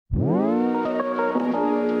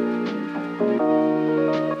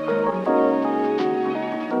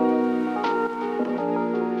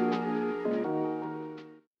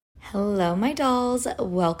Hello, my dolls.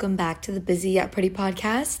 Welcome back to the Busy Yet Pretty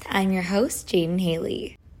podcast. I'm your host, Jaden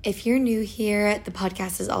Haley. If you're new here, the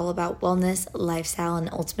podcast is all about wellness, lifestyle, and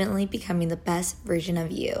ultimately becoming the best version of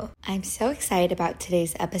you. I'm so excited about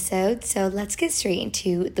today's episode, so let's get straight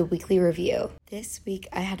into the weekly review. This week,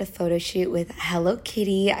 I had a photo shoot with Hello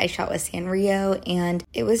Kitty. I shot with Sanrio, and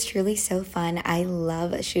it was truly so fun. I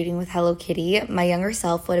love shooting with Hello Kitty. My younger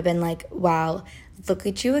self would have been like, wow, look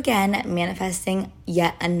at you again, manifesting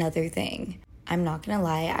yet another thing. I'm not gonna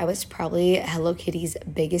lie, I was probably Hello Kitty's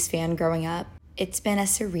biggest fan growing up. It's been a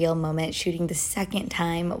surreal moment shooting the second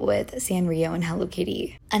time with Sanrio and Hello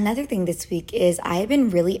Kitty. Another thing this week is I've been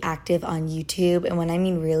really active on YouTube, and when I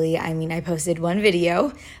mean really, I mean I posted one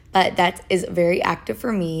video, but that is very active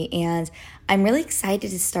for me, and I'm really excited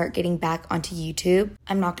to start getting back onto YouTube.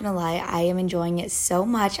 I'm not gonna lie, I am enjoying it so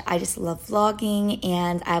much. I just love vlogging,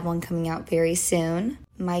 and I have one coming out very soon.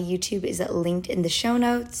 My YouTube is linked in the show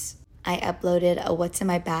notes. I uploaded a what's in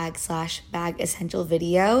my bag / bag essential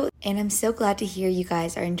video, and I'm so glad to hear you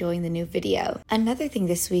guys are enjoying the new video. Another thing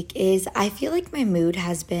this week is I feel like my mood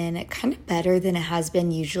has been kind of better than it has been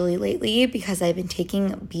usually lately because I've been taking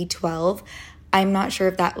B12. I'm not sure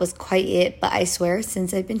if that was quite it, but I swear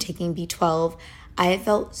since I've been taking B12, I have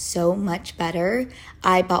felt so much better.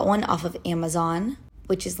 I bought one off of Amazon,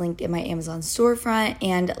 which is linked in my Amazon storefront,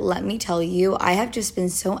 and let me tell you, I have just been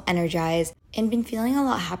so energized and been feeling a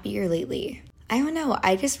lot happier lately. I don't know,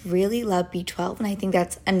 I just really love B12, and I think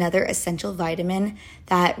that's another essential vitamin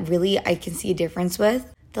that really I can see a difference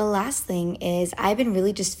with. The last thing is I've been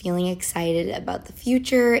really just feeling excited about the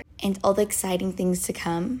future and all the exciting things to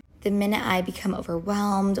come. The minute I become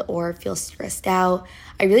overwhelmed or feel stressed out,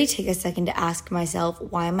 I really take a second to ask myself,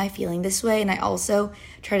 why am I feeling this way? And I also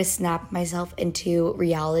try to snap myself into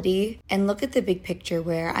reality and look at the big picture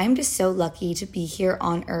where I'm just so lucky to be here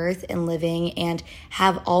on earth and living and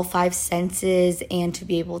have all 5 senses and to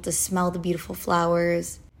be able to smell the beautiful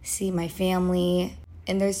flowers, see my family.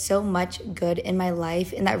 And there's so much good in my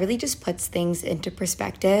life, and that really just puts things into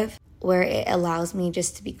perspective, where it allows me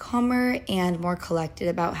just to be calmer and more collected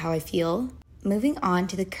about how I feel. Moving on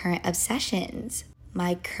to the current obsessions.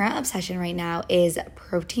 My current obsession right now is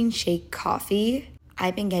protein shake coffee.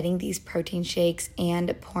 I've been getting these protein shakes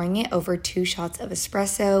and pouring it over 2 shots of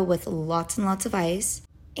espresso with lots and lots of ice,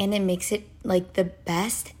 and it makes it like the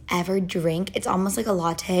best ever drink. It's almost like a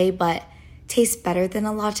latte, but tastes better than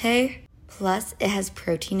a latte. Plus, it has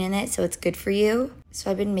protein in it, so it's good for you. So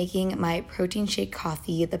I've been making my protein shake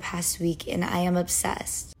coffee the past week, and I am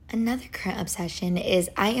obsessed. Another current obsession is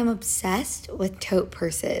I am obsessed with tote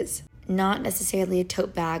purses. Not necessarily a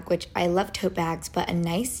tote bag, which I love tote bags, but a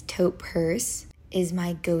nice tote purse is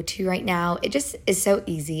my go-to right now. It just is so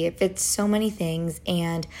easy. It fits so many things,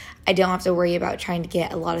 and I don't have to worry about trying to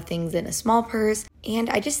get a lot of things in a small purse, and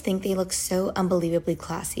I just think they look so unbelievably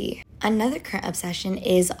classy. Another current obsession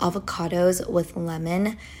is avocados with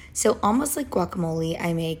lemon. So almost like guacamole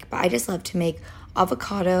I make, but I just love to make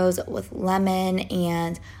avocados with lemon,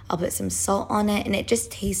 and I'll put some salt on it, and it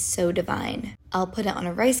just tastes so divine. I'll put it on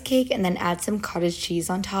a rice cake and then add some cottage cheese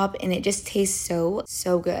on top, and it just tastes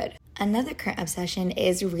so good. Another current obsession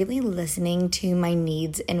is really listening to my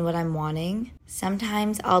needs and what I'm wanting.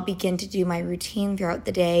 Sometimes I'll begin to do my routine throughout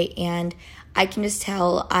the day, and I can just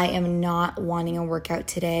tell I am not wanting a workout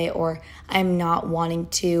today, or I'm not wanting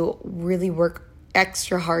to really work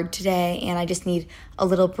extra hard today, and I just need a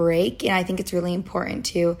little break. And I think it's really important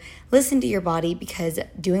to listen to your body, because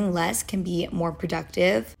doing less can be more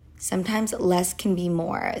productive. Sometimes less can be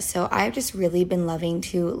more. So I've just really been loving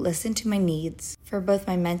to listen to my needs for both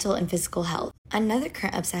my mental and physical health. Another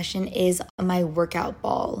current obsession is my workout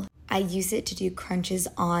ball. I use it to do crunches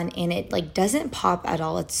on, and it doesn't pop at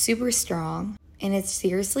all. It's super strong, and it's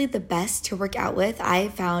seriously the best to work out with. I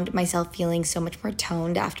found myself feeling so much more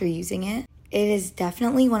toned after using it. It is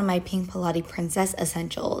definitely one of my Pink Pilates Princess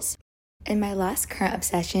essentials. And my last current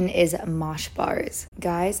obsession is Mosh bars.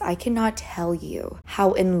 Guys, I cannot tell you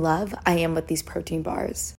how in love I am with these protein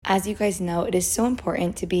bars. As you guys know, it is so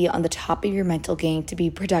important to be on the top of your mental game to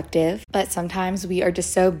be productive, but sometimes we are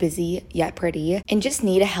just so busy yet pretty and just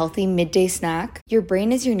need a healthy midday snack. Your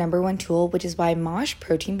brain is your number one tool, which is why Mosh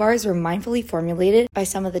protein bars were mindfully formulated by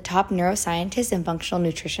some of the top neuroscientists and functional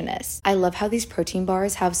nutritionists. I love how these protein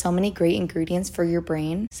bars have so many great ingredients for your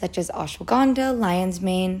brain, such as ashwagandha, lion's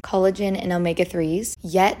mane, collagen, collagen and omega-3s,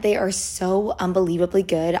 yet they are so unbelievably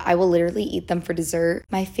good. I will literally eat them for dessert.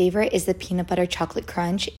 My favorite is the peanut butter chocolate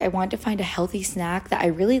crunch. I wanted to find a healthy snack that I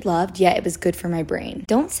really loved, yet it was good for my brain.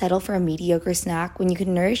 Don't settle for a mediocre snack when you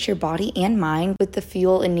can nourish your body and mind with the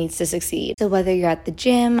fuel it needs to succeed. So whether you're at the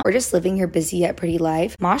gym or just living your busy yet pretty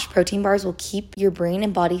life, Mosh protein bars will keep your brain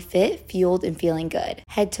and body fit, fueled, and feeling good.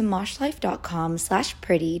 Head to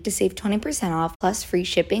moshlife.com/pretty to save 20% off plus free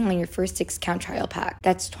shipping on your first 6-count trial pack.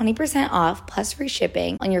 That's 20% off plus free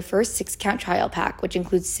shipping on your first 6-count trial pack, which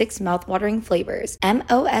includes 6 mouthwatering flavors.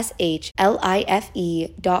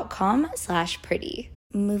 moshlife.com/pretty.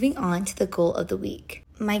 Moving on to the goal of the week.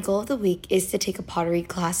 My goal of the week is to take a pottery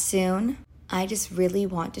class soon. I just really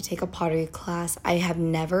want to take a pottery class. I have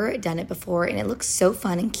never done it before and it looks so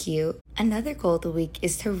fun and cute. Another goal of the week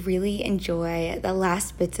is to really enjoy the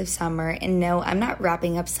last bits of summer. And no, I'm not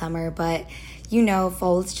wrapping up summer, but you know,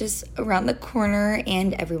 fall is just around the corner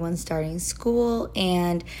and everyone's starting school.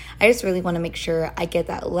 And I just really want to make sure I get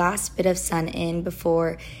that last bit of sun in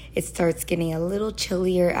before it starts getting a little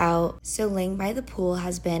chillier out. So laying by the pool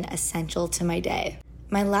has been essential to my day.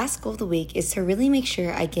 My last goal of the week is to really make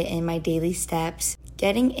sure I get in my daily steps.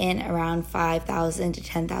 Getting in around 5,000 to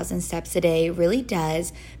 10,000 steps a day really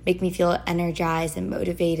does make me feel energized and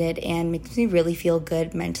motivated and makes me really feel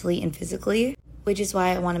good mentally and physically, which is why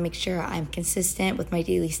I want to make sure I'm consistent with my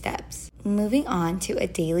daily steps. Moving on to a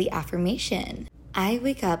daily affirmation. I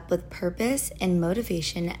wake up with purpose and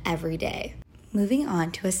motivation every day. Moving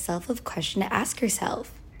on to a self-love question to ask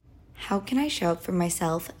yourself. How can I show up for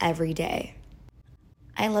myself every day?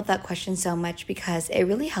 I love that question so much because it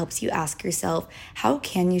really helps you ask yourself, how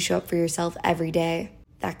can you show up for yourself every day?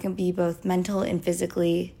 That can be both mental and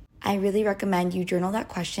physically. I really recommend you journal that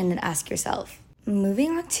question and ask yourself.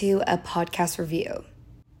 Moving on to a podcast review.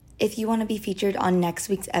 If you want to be featured on next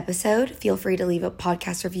week's episode, feel free to leave a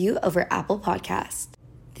podcast review over Apple Podcasts.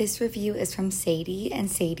 This review is from Sadie,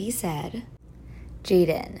 and Sadie said,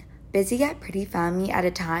 Jaden, busy yet pretty found me at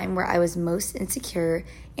a time where I was most insecure,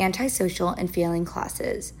 antisocial, and failing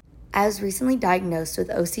classes. I was recently diagnosed with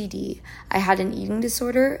OCD. I had an eating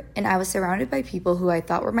disorder, and I was surrounded by people who I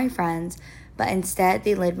thought were my friends, but instead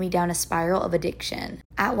they led me down a spiral of addiction.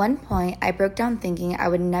 At one point, I broke down thinking I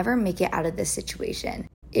would never make it out of this situation.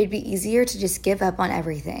 It'd be easier to just give up on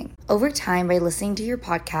everything. Over time, by listening to your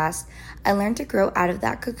podcast, I learned to grow out of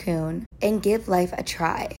that cocoon and give life a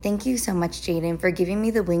try. Thank you so much, Jaden, for giving me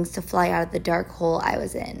the wings to fly out of the dark hole I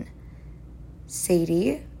was in.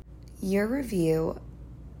 Sadie, your review,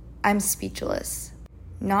 I'm speechless.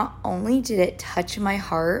 Not only did it touch my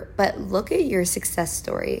heart, but look at your success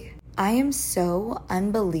story. I am so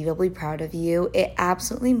unbelievably proud of you. It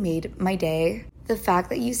absolutely made my day. The fact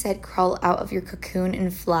that you said crawl out of your cocoon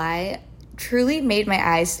and fly truly made my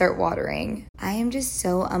eyes start watering. I am just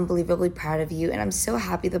so unbelievably proud of you, and I'm so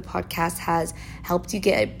happy the podcast has helped you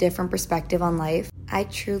get a different perspective on life. I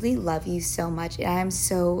truly love you so much, and I am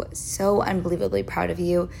so unbelievably proud of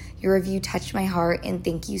you. Your review touched my heart, and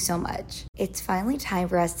thank you so much. It's finally time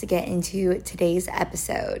for us to get into today's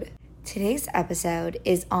episode. Today's episode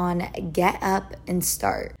is on Get Up and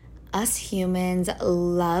Start. Us humans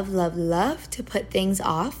love to put things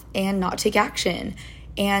off and not take action.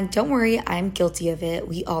 And don't worry, I'm guilty of it.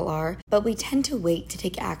 We all are. But we tend to wait to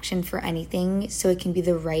take action for anything so it can be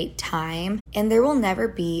the right time. And there will never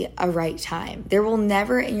be a right time. There will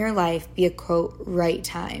never in your life be a quote, right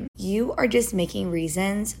time. You are just making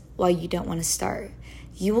reasons why you don't want to start.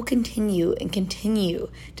 You will continue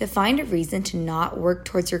to find a reason to not work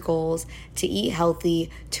towards your goals, to eat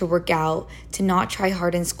healthy, to work out, to not try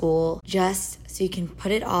hard in school, just so you can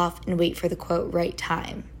put it off and wait for the quote right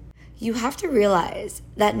time. You have to realize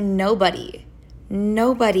that nobody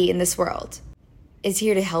in this world is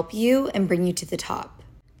here to help you and bring you to the top.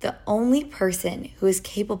 The only person who is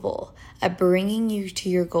capable of bringing you to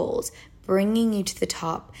your goals, bringing you to the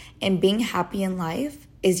top, and being happy in life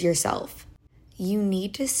is yourself. You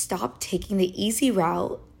need to stop taking the easy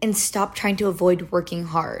route and stop trying to avoid working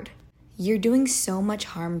hard. You're doing so much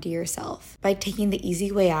harm to yourself by taking the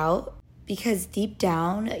easy way out because deep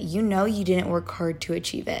down, you know you didn't work hard to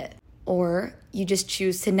achieve it. Or you just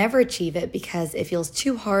choose to never achieve it because it feels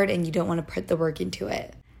too hard and you don't want to put the work into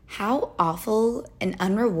it. How awful and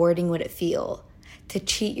unrewarding would it feel to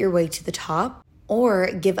cheat your way to the top or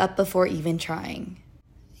give up before even trying?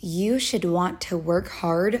 You should want to work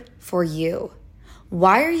hard for you.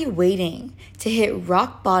 Why are you waiting to hit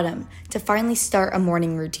rock bottom to finally start a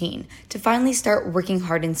morning routine, to finally start working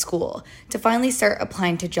hard in school, to finally start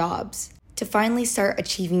applying to jobs, to finally start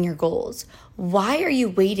achieving your goals? Why are you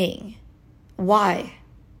waiting? Why?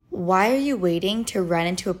 Why are you waiting to run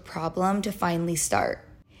into a problem to finally start?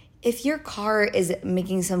 If your car is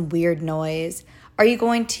making some weird noise, are you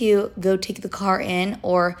going to go take the car in,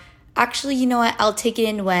 or actually, you know what, I'll take it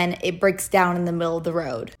in when it breaks down in the middle of the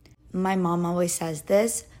road? My mom always says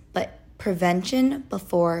this, but prevention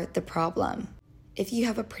before the problem. If you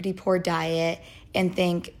have a pretty poor diet and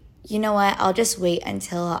think, you know what, I'll just wait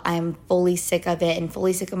until I'm fully sick of it and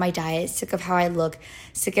fully sick of my diet, sick of how I look,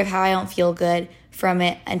 sick of how I don't feel good from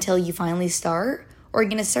it until you finally start, or you're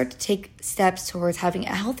going to start to take steps towards having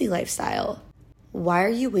a healthy lifestyle. Why are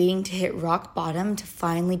you waiting to hit rock bottom to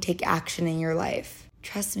finally take action in your life?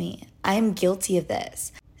 Trust me, I am guilty of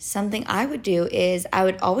this. Something I would do is I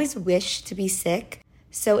would always wish to be sick,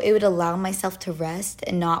 so it would allow myself to rest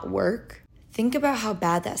and not work. Think about how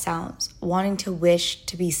bad that sounds, wanting to wish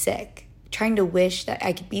to be sick, trying to wish that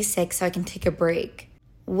I could be sick so I can take a break.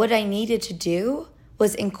 What I needed to do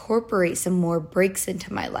was incorporate some more breaks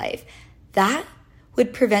into my life. That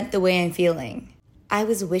would prevent the way I'm feeling. I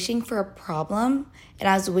was wishing for a problem, and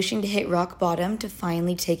I was wishing to hit rock bottom to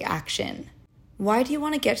finally take action. Why do you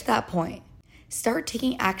want to get to that point? Start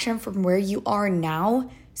taking action from where you are now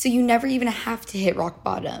so you never even have to hit rock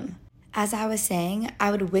bottom. As I was saying,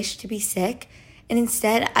 I would wish to be sick, and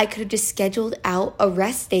instead I could have just scheduled out a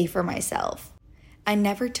rest day for myself. I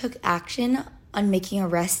never took action on making a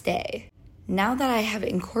rest day. Now that I have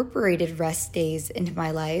incorporated rest days into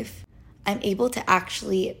my life, I'm able to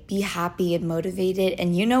actually be happy and motivated,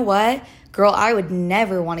 and you know what? Girl, I would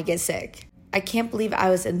never want to get sick. I can't believe I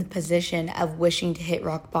was in the position of wishing to hit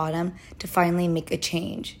rock bottom to finally make a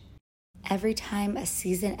change. Every time a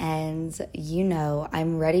season ends, you know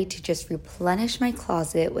I'm ready to just replenish my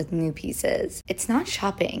closet with new pieces. It's not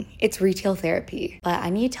shopping, it's retail therapy. But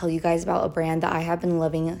I need to tell you guys about a brand that I have been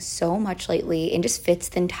loving so much lately and just fits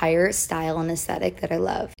the entire style and aesthetic that I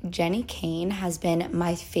love. Jenni Kayne has been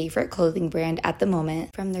my favorite clothing brand at the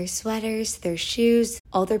moment. From their sweaters, their shoes,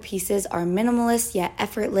 all their pieces are minimalist yet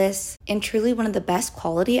effortless and truly one of the best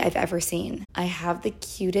quality I've ever seen. I have the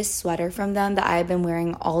cutest sweater from them that I've been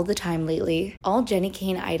wearing all the time lately. All Jenni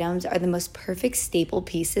Kayne items are the most perfect staple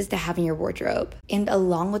pieces to have in your wardrobe. And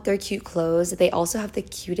along with their cute clothes, they also have the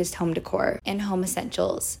cutest home decor and home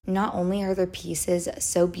essentials. Not only are their pieces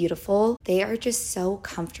so beautiful, they are just so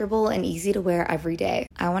comfortable and easy to wear every day.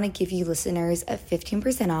 I want to give you listeners a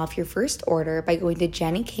 15% off your first order by going to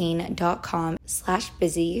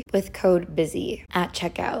jennikayne.com/busy with code BUSY at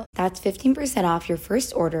checkout. That's 15% off your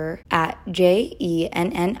first order at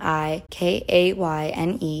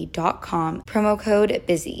JENNIKAYNE.com. Promo code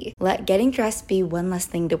BUSY. Let getting dressed be one less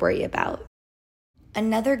thing to worry about.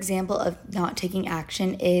 Another example of not taking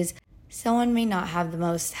action is someone may not have the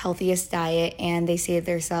most healthiest diet and they say to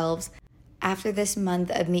themselves, after this month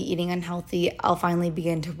of me eating unhealthy, I'll finally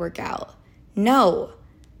begin to work out. No,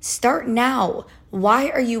 start now. Why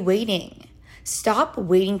are you waiting? Stop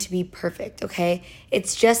waiting to be perfect, okay?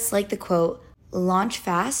 It's just like the quote, launch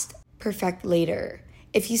fast, perfect later.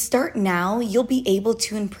 If you start now, you'll be able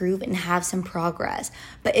to improve and have some progress.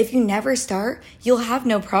 But if you never start, you'll have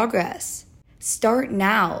no progress. Start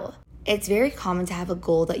now. It's very common to have a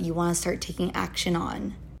goal that you want to start taking action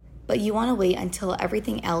on, but you want to wait until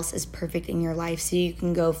everything else is perfect in your life so you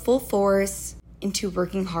can go full force into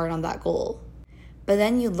working hard on that goal. But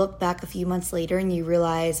then you look back a few months later and you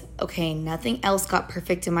realize, okay, nothing else got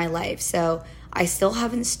perfect in my life, so I still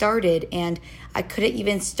haven't started, and I could have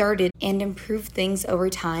even started and improved things over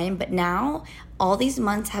time, but now all these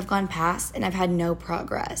months have gone past and I've had no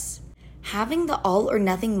progress. Having the all or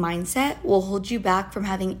nothing mindset will hold you back from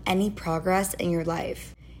having any progress in your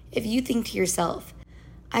life. If you think to yourself,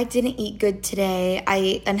 I didn't eat good today, I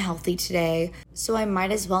ate unhealthy today, so I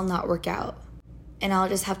might as well not work out, and I'll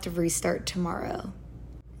just have to restart tomorrow.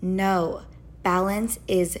 No, balance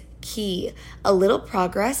is key. A little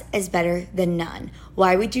progress is better than none.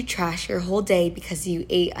 Why would you trash your whole day because you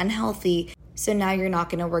ate unhealthy, so now you're not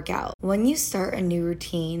going to work out? When you start a new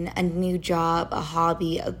routine, a new job, a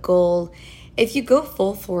hobby, a goal, if you go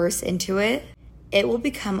full force into it, it will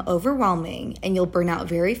become overwhelming and you'll burn out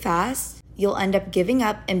very fast. You'll end up giving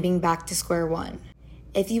up and being back to square one.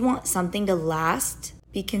 If you want something to last,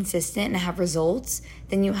 be consistent, and have results,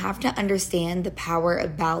 then you have to understand the power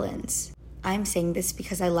of balance. I'm saying this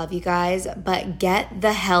because I love you guys, but get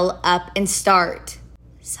the hell up and start.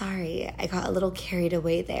 Sorry, I got a little carried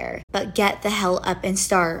away there. But get the hell up and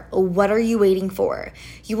start. What are you waiting for?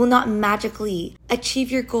 You will not magically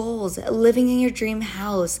achieve your goals, living in your dream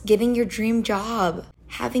house, getting your dream job,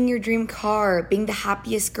 having your dream car, being the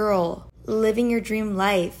happiest girl, living your dream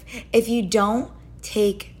life, if you don't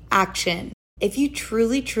take action. If you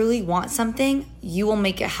truly, truly want something, you will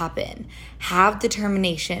make it happen. Have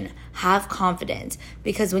determination, have confidence,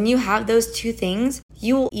 because when you have those two things,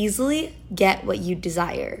 you will easily get what you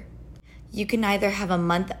desire. You can either have a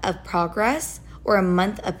month of progress or a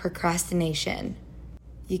month of procrastination.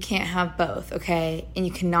 You can't have both, okay? And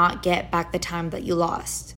you cannot get back the time that you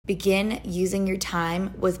lost. Begin using your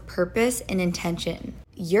time with purpose and intention.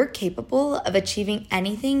 You're capable of achieving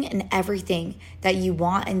anything and everything that you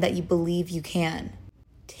want and that you believe you can.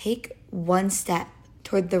 Take one step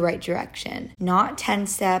toward the right direction. Not 10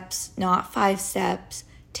 steps, not 5 steps.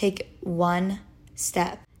 Take one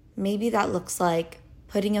step. Maybe that looks like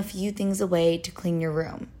putting a few things away to clean your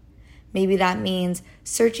room. Maybe that means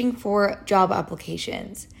searching for job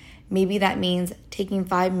applications. Maybe that means taking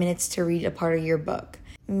 5 minutes to read a part of your book.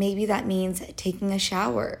 Maybe that means taking a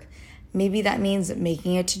shower. Maybe that means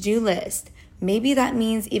making a to-do list. Maybe that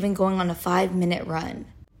means even going on a 5-minute run.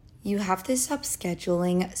 You have to stop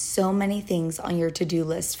scheduling so many things on your to-do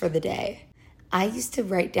list for the day. I used to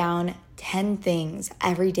write down 10 things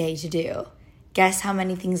every day to do. Guess how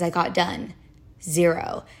many things I got done?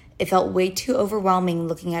 0. It felt way too overwhelming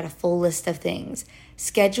looking at a full list of things.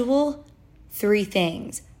 Schedule 3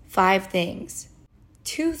 things, 5 things,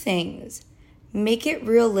 2 things. Make it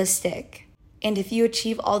realistic. And if you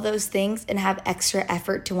achieve all those things and have extra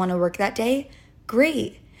effort to want to work that day,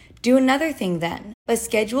 great. Do another thing then, but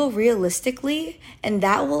schedule realistically, and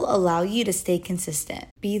that will allow you to stay consistent.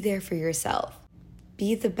 Be there for yourself.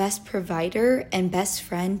 Be the best provider and best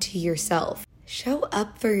friend to yourself. Show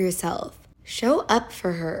up for yourself. Show up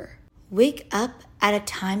for her. Wake up at a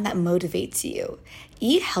time that motivates you.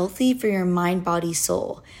 Eat healthy for your mind, body,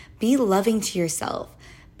 soul. Be loving to yourself.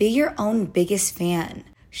 Be your own biggest fan.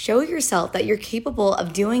 Show yourself that you're capable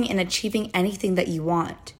of doing and achieving anything that you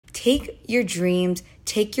want. Take your dreams,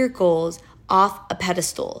 take your goals off a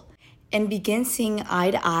pedestal, and begin seeing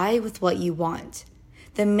eye to eye with what you want.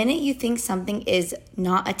 The minute you think something is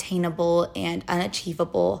not attainable and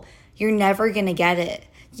unachievable, you're never gonna get it.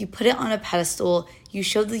 You put it on a pedestal, you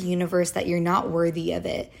show the universe that you're not worthy of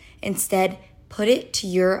it. Instead, put it to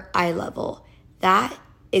your eye level. That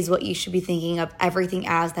is what you should be thinking of everything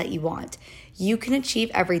as that you want. You can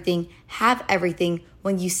achieve everything, have everything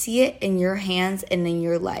when you see it in your hands and in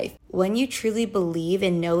your life. When you truly believe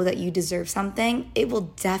and know that you deserve something, it will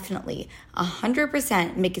definitely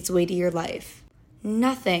 100% make its way to your life.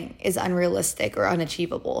 Nothing is unrealistic or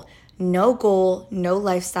unachievable. No goal, no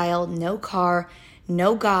lifestyle, no car,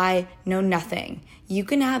 no guy, no nothing. You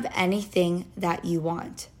can have anything that you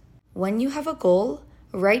want. When you have a goal,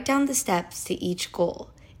 write down the steps to each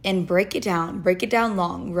goal and break it down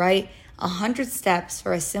long. Write 100 steps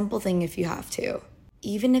for a simple thing if you have to.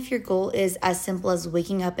 Even if your goal is as simple as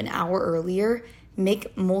waking up an hour earlier,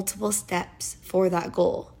 make multiple steps for that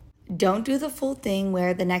goal. Don't do the full thing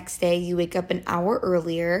where the next day you wake up an hour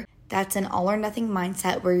earlier. That's an all or nothing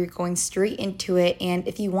mindset where you're going straight into it. And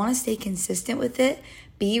if you want to stay consistent with it,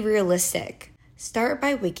 be realistic. Start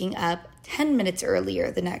by waking up 10 minutes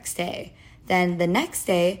earlier the next day. Then the next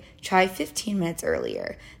day, try 15 minutes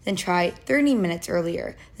earlier. Then try 30 minutes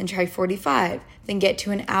earlier. Then try 45. Then get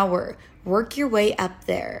to an hour. Work your way up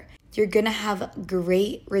there. You're going to have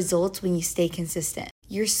great results when you stay consistent.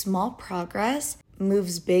 Your small progress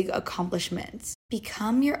moves big accomplishments.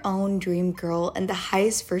 Become your own dream girl and the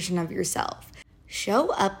highest version of yourself.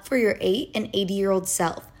 Show up for your 8 and 80-year-old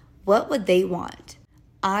self. What would they want?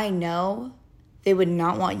 I know they would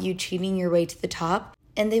not want you cheating your way to the top,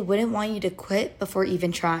 and they wouldn't want you to quit before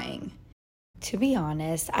even trying. To be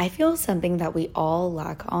honest, I feel something that we all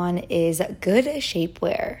lack on is good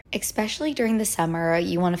shapewear. Especially during the summer,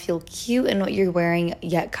 you want to feel cute in what you're wearing,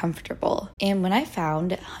 yet comfortable. And when I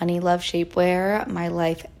found Honeylove shapewear, my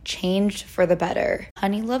life changed for the better.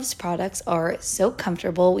 Honeylove's products are so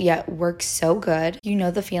comfortable, yet work so good. You know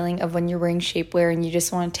the feeling of when you're wearing shapewear and you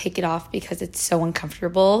just want to take it off because it's so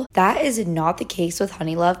uncomfortable? That is not the case with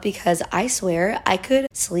Honeylove, because I swear I could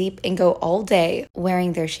sleep and go all day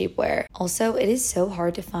wearing their shapewear. Also, it is so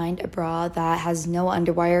hard to find a bra that has no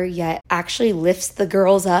underwire yet actually lifts the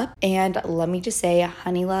girls up, and let me just say,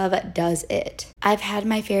 Honeylove does it. I've had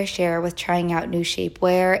my fair share with trying out new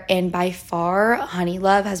shapewear, and by far,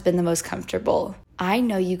 Honeylove has been the most comfortable. I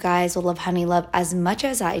know you guys will love Honeylove as much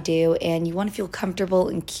as I do, and you want to feel comfortable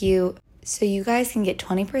and cute. So you guys can get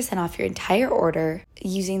 20% off your entire order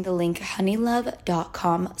using the link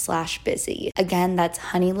honeylove.com/busy. Again, that's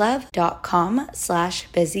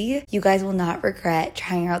honeylove.com/busy. You guys will not regret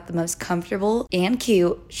trying out the most comfortable and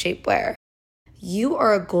cute shapewear. You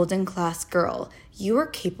are a golden class girl. You are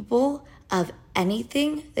capable of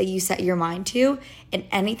anything that you set your mind to, and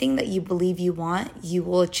anything that you believe you want, you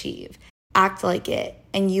will achieve. Act like it,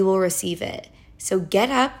 and you will receive it. So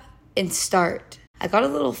get up and start. I got a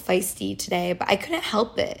little feisty today, but I couldn't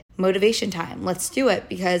help it. Motivation time. Let's do it,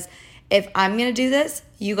 because if I'm going to do this,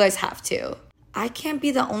 you guys have to. I can't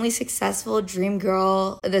be the only successful dream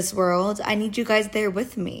girl of this world. I need you guys there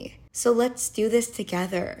with me. So let's do this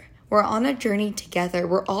together. We're on a journey together.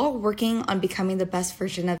 We're all working on becoming the best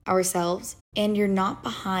version of ourselves. And you're not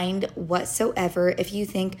behind whatsoever if you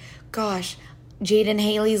think, gosh, Jaden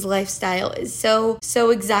Haley's lifestyle is so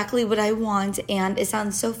exactly what I want, and it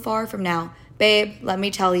sounds so far from now. Babe, let me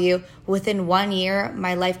tell you, within 1 year,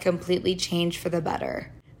 my life completely changed for the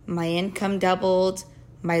better. My income doubled.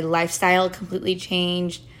 My lifestyle completely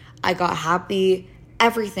changed. I got happy.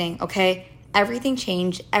 Everything, okay? Everything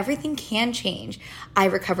changed. Everything can change. I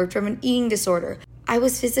recovered from an eating disorder. I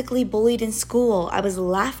was physically bullied in school. I was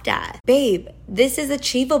laughed at. Babe, this is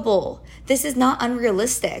achievable. This is not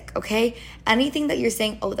unrealistic, okay? Anything that you're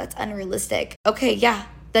saying, oh, that's unrealistic. Okay, yeah,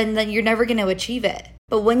 then you're never going to achieve it.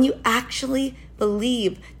 But when you actually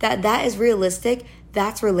believe that that is realistic,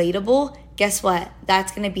 that's relatable, guess what?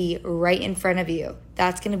 That's going to be right in front of you.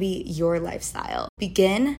 That's going to be your lifestyle.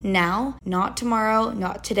 Begin now, not tomorrow,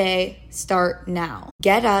 not today. Start now.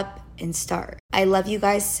 Get up and start. I love you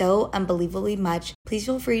guys so unbelievably much. Please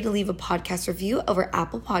feel free to leave a podcast review over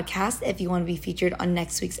Apple Podcasts if you want to be featured on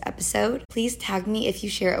next week's episode. Please tag me if you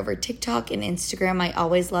share over TikTok and Instagram. I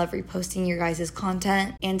always love reposting your guys'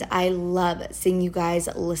 content, and I love seeing you guys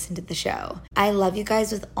listen to the show. I love you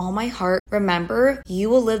guys with all my heart. Remember, you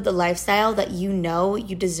will live the lifestyle that you know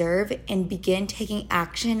you deserve, and begin taking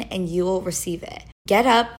action and you will receive it. Get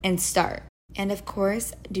up and start. And of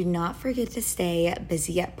course, do not forget to stay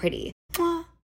busy yet pretty.